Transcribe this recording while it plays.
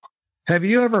Have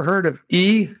you ever heard of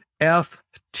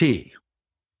EFT?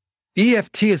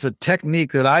 EFT is a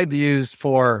technique that I've used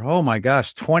for,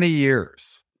 20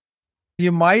 years.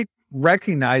 You might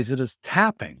recognize it as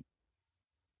tapping.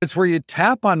 It's where you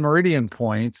tap on meridian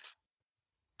points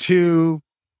to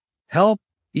help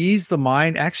ease the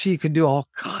mind. Actually, you can do all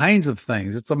kinds of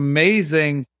things. It's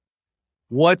amazing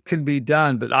what can be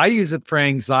done, but I use it for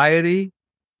anxiety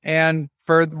and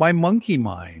for my monkey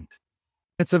mind.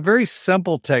 It's a very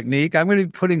simple technique. I'm going to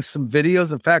be putting some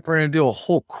videos. In fact, we're going to do a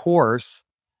whole course.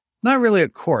 Not really a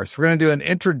course. We're going to do an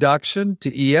introduction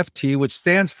to EFT, which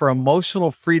stands for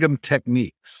Emotional Freedom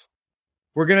Techniques.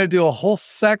 We're going to do a whole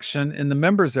section in the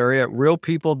members area at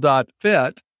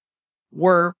realpeople.fit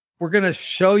where we're going to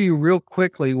show you real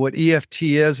quickly what EFT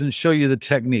is and show you the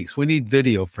techniques. We need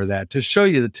video for that to show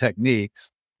you the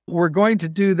techniques. We're going to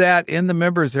do that in the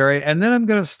members area. And then I'm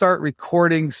going to start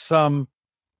recording some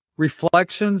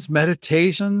reflections,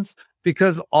 meditations,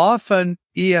 because often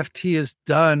EFT is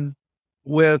done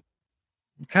with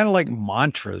kind of like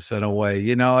mantras in a way.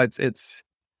 You know, it's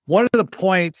one of the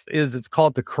points is it's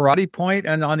called the karate point,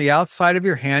 and on the outside of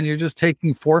your hand, you're just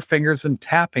taking 4 fingers and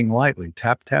tapping lightly.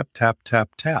 Tap, tap, tap, tap,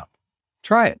 tap.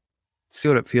 Try it. See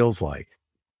what it feels like.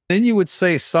 Then you would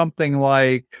say something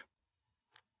like,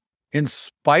 in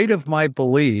spite of my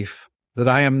belief that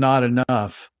I am not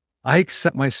enough, I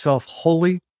accept myself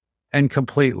wholly and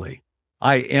completely.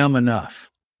 I am enough.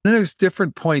 Then there's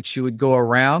different points you would go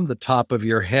around the top of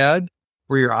your head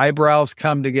where your eyebrows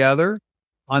come together,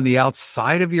 on the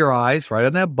outside of your eyes, right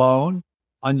on that bone,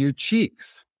 on your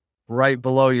cheeks, right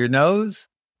below your nose,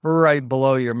 right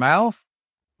below your mouth,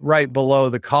 right below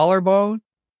the collarbone,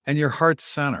 and your heart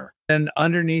center, and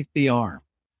underneath the arm.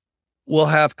 We'll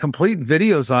have complete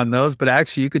videos on those, but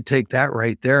actually you could take that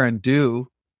right there and do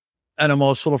an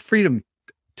emotional freedom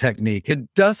technique.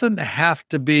 It doesn't have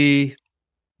to be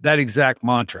that exact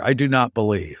mantra. I do not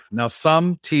believe. Now,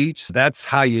 some teach that's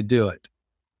how you do it.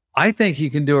 I think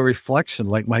you can do a reflection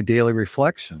like my daily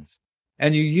reflections,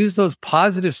 and you use those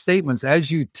positive statements as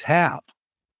you tap,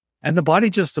 and the body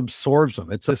just absorbs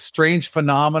them. It's a strange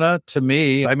phenomena to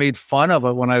me. I made fun of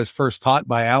it when I was first taught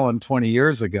by Alan 20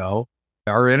 years ago,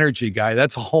 our energy guy.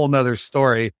 That's a whole nother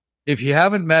story. If you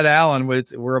haven't met Alan,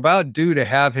 we're about due to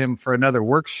have him for another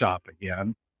workshop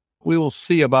again. We will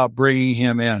see about bringing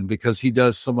him in because he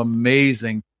does some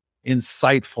amazing,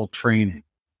 insightful training.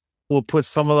 We'll put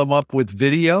some of them up with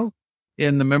video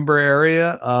in the member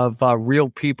area of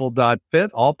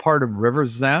realpeople.fit, all part of River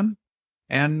Zen.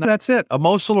 And that's it.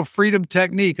 Emotional freedom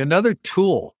technique, another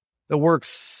tool that works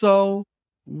so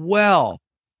well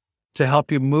to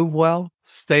help you move well,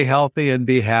 stay healthy, and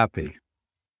be happy.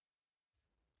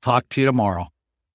 Talk to you tomorrow.